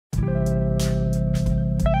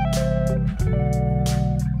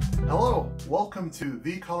welcome to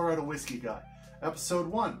The Colorado Whiskey Guy, Episode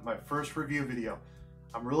 1, my first review video.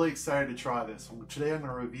 I'm really excited to try this. Today I'm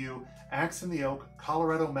going to review Axe in the Oak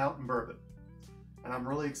Colorado Mountain Bourbon. And I'm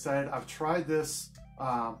really excited. I've tried this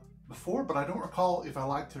before, but I don't recall if I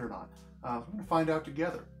liked it or not. We're going to find out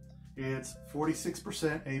together. It's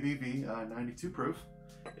 46% ABV, 92 proof,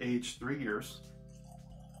 aged 3 years,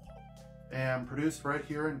 and produced right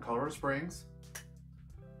here in Colorado Springs.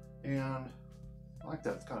 And I like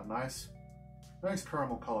that. It's got a nice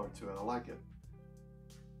caramel color to it. I like it.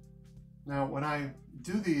 Now, when I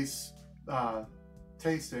do these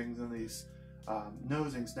tastings and these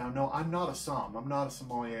nosings, now, no, I'm not a somm. I'm not a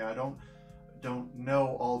sommelier. I don't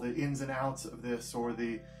know all the ins and outs of this, or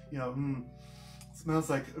the, you know, it smells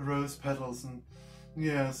like rose petals, and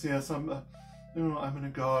yes, I'm in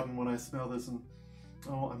a garden when I smell this, and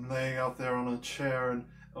oh, I'm laying out there on a chair, and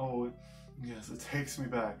oh, yes, it takes me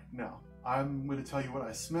back. No. I'm going to tell you what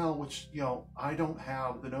I smell, which, you know, I don't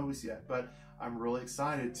have the nose yet, but I'm really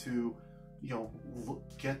excited to, you know,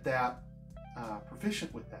 get that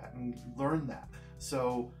proficient with that and learn that.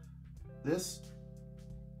 So this,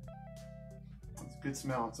 it's a good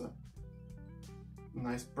smell. It's a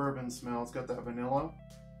nice bourbon smell. It's got that vanilla.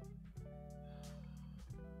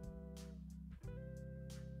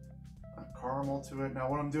 A caramel to it.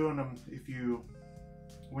 Now what I'm doing,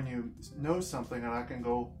 when you know something, and I can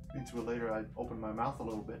go into it later, I open my mouth a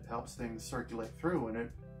little bit, it helps things circulate through, and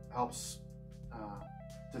it helps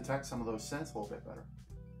detect some of those scents a little bit better.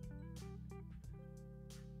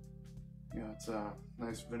 Yeah, it's a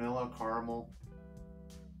nice vanilla caramel.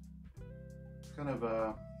 It's kind of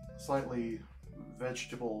a slightly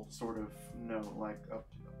vegetable sort of note, like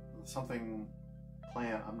something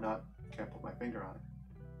plant. Can't put my finger on it.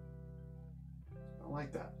 I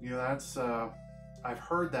like that. You know, that's I've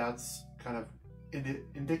heard that's kind of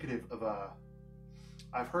indicative of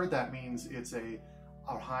I've heard that means it's a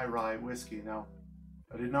high rye whiskey. Now,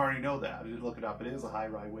 I didn't already know that. I did look it up. It is a high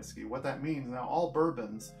rye whiskey. What that means, now all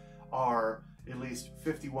bourbons are at least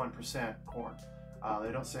 51% corn.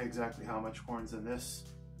 They don't say exactly how much corn's in this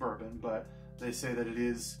bourbon, but they say that it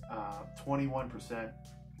is 21%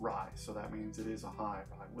 rye. So that means it is a high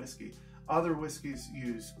rye whiskey. Other whiskeys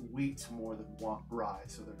use wheat more than rye,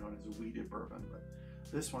 so they're known as a wheated bourbon. But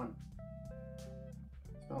this one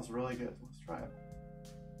smells really good. Let's try it.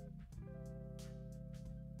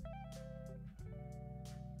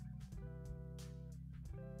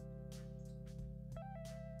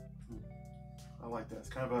 I like that. It's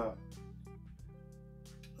kind of a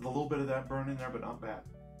little bit of that burn in there, but not bad.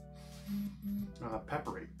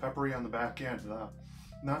 Peppery on the back end.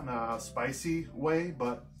 Not in a spicy way,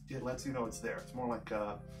 but it lets you know it's there. It's more like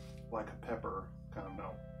a pepper kind of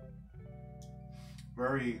note.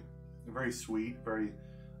 Very, very sweet, very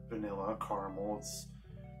vanilla, caramel. It's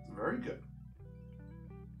very good.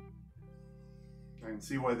 I can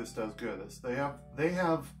see why this does good. They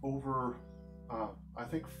have over I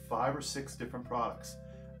think 5 or 6 different products,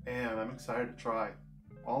 and I'm excited to try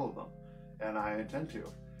all of them, and I intend to.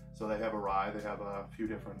 So they have a rye, they have a few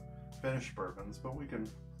different finished bourbons, but we can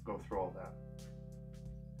go through all that.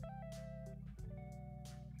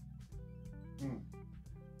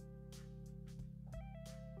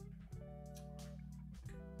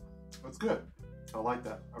 That's good. I like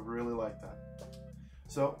that. I really like that.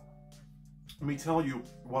 So let me tell you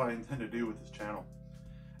what I intend to do with this channel.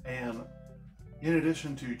 And in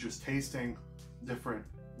addition to just tasting different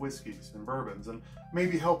whiskeys and bourbons and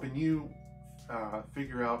maybe helping you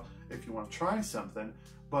figure out if you want to try something,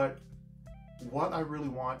 but what I really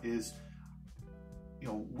want is, you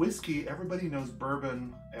know, whiskey, everybody knows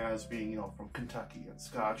bourbon as being, you know, from Kentucky, and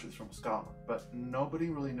Scotch is from Scotland, but nobody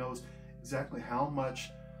really knows exactly how much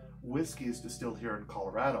whiskey is distilled here in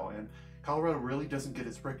Colorado, and Colorado really doesn't get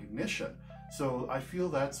its recognition. So I feel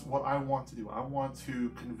that's what I want to do. I want to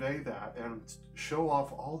convey that and show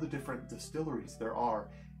off all the different distilleries there are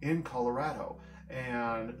in Colorado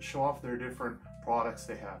and show off their different products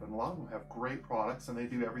they have. And a lot of them have great products, and they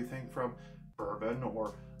do everything from bourbon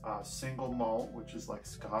or single malt, which is like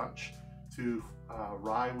Scotch, to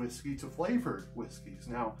rye whiskey, to flavored whiskeys.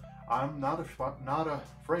 Now, I'm not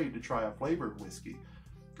afraid to try a flavored whiskey,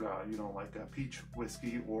 you know, like a peach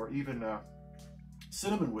whiskey or even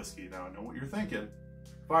cinnamon whiskey. Now, I know what you're thinking,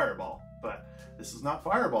 Fireball, but this is not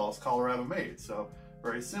Fireball, it's Colorado made, so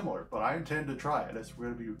very similar, but I intend to try it. It's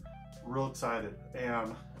going to be real excited,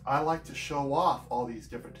 and I like to show off all these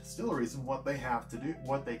different distilleries and what they have to do,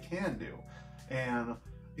 what they can do. And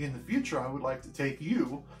in the future, I would like to take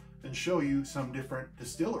you and show you some different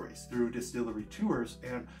distilleries through distillery tours,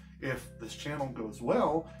 and if this channel goes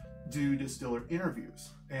well, do distiller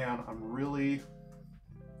interviews. And I'm really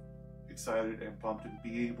excited and pumped to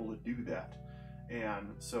be able to do that.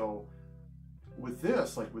 And so with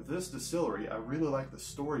this, like with this distillery, I really like the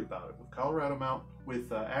story about it. With Colorado Mountain,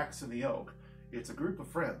 with Axe and the Oak, it's a group of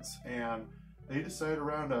friends, and they decided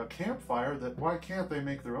around a campfire that why can't they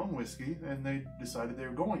make their own whiskey, and they decided they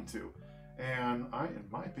were going to. And in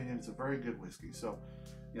my opinion, it's a very good whiskey. So,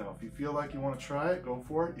 you know, if you feel like you want to try it, go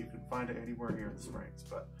for it. You can find it anywhere here in the Springs.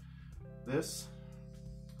 But this,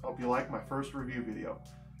 hope you like my first review video.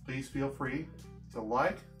 Please feel free to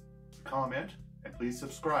like, comment, and please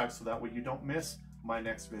subscribe so that way you don't miss my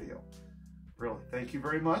next video. Really, thank you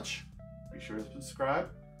very much. Be sure to subscribe,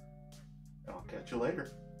 and I'll catch you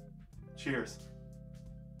later. Cheers.